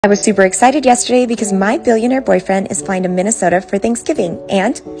I was super excited yesterday because my billionaire boyfriend is flying to Minnesota for Thanksgiving,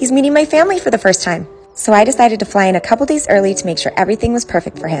 and he's meeting my family for the first time. So I decided to fly in a couple days early to make sure everything was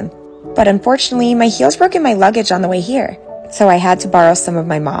perfect for him. But unfortunately, my heels broke in my luggage on the way here, so I had to borrow some of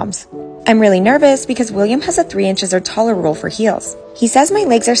my mom's. I'm really nervous because William has a 3 inches or taller rule for heels. He says my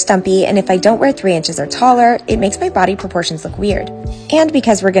legs are stumpy, and if I don't wear 3 inches or taller, it makes my body proportions look weird. And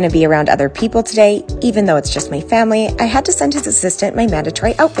because we're going to be around other people today, even though it's just my family, I had to send his assistant my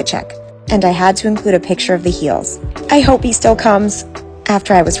mandatory outfit check. And I had to include a picture of the heels. I hope he still comes.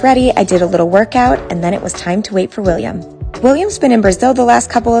 After I was ready, I did a little workout, and then it was time to wait for William. William's been in Brazil the last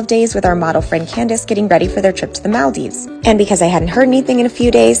couple of days with our model friend Candace getting ready for their trip to the Maldives. And because I hadn't heard anything in a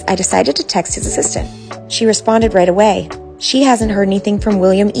few days, I decided to text his assistant. She responded right away. She hasn't heard anything from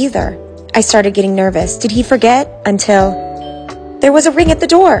William either. I started getting nervous. Did he forget? Until there was a ring at the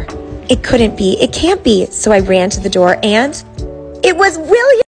door. It couldn't be. It can't be. So I ran to the door and it was William!